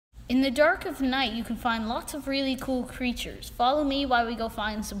In the dark of night, you can find lots of really cool creatures. Follow me while we go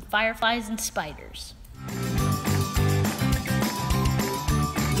find some fireflies and spiders.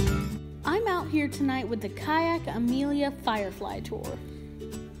 I'm out here tonight with the Kayak Amelia Firefly tour.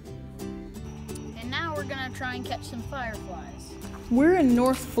 And now we're gonna try and catch some fireflies. We're in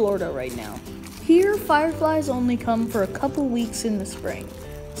North Florida right now. Here, fireflies only come for a couple weeks in the spring.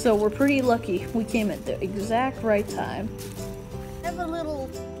 So we're pretty lucky we came at the exact right time. I have a little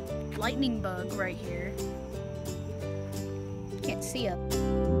lightning bug right here. Can't see it.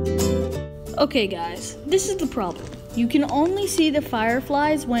 Okay guys, this is the problem. You can only see the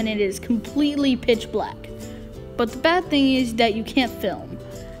fireflies when it is completely pitch black. But the bad thing is that you can't film.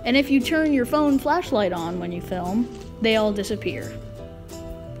 And if you turn your phone flashlight on when you film, they all disappear.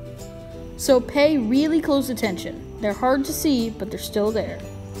 So pay really close attention. They're hard to see, but they're still there.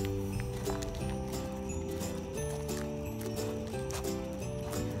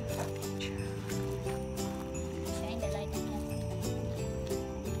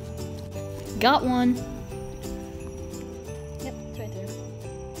 Got one. Yep, it's right there.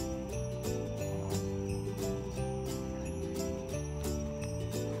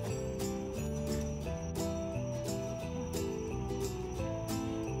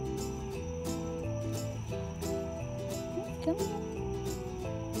 Come on.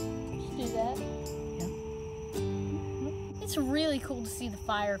 Let's do that. Yeah. It's really cool to see the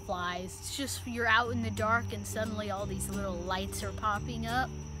fireflies. It's just you're out in the dark and suddenly all these little lights are popping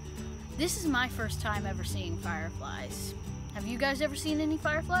up. This is my first time ever seeing fireflies. Have you guys ever seen any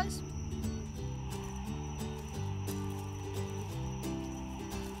fireflies?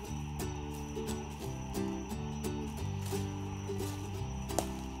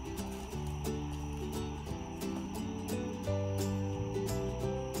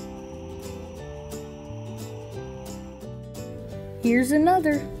 Here's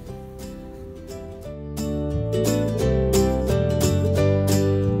another.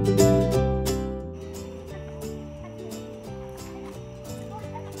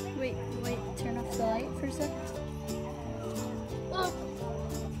 Wait, turn off the light for a sec.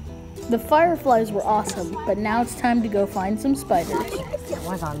 The fireflies were awesome, but now it's time to go find some spiders. It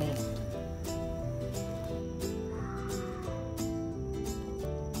was on me.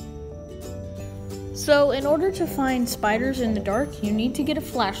 So in order to find spiders in the dark, you need to get a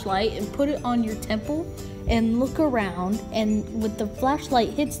flashlight and put it on your temple and look around, and when the flashlight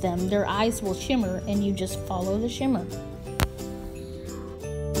hits them, their eyes will shimmer and you just follow the shimmer.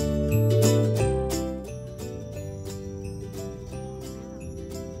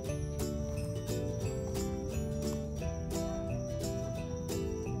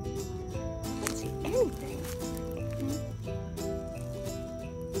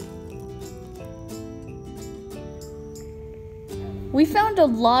 We found a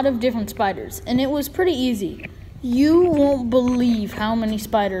lot of different spiders, and it was pretty easy. You won't believe how many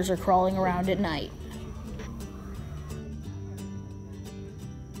spiders are crawling around at night.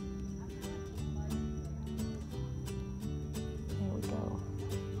 There we go.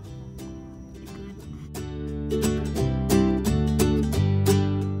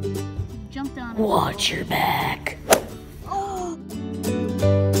 Jumped on it. Watch your back. Oh!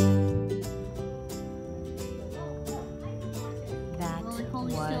 That was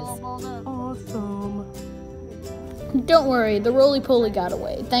awesome. Don't worry, the roly-poly got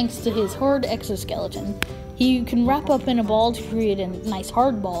away, thanks to his hard exoskeleton. He can wrap up in a ball to create a nice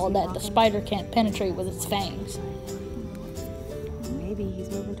hard ball that the spider can't penetrate with its fangs. Maybe he's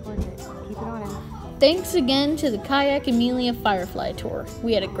moving towards it. Keep it on him. Thanks again to the Kayak Amelia Firefly tour.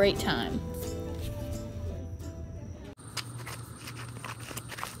 We had a great time.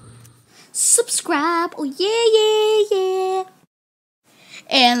 Subscribe, oh yeah, yeah, yeah.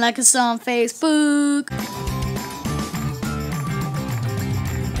 And like us on Facebook.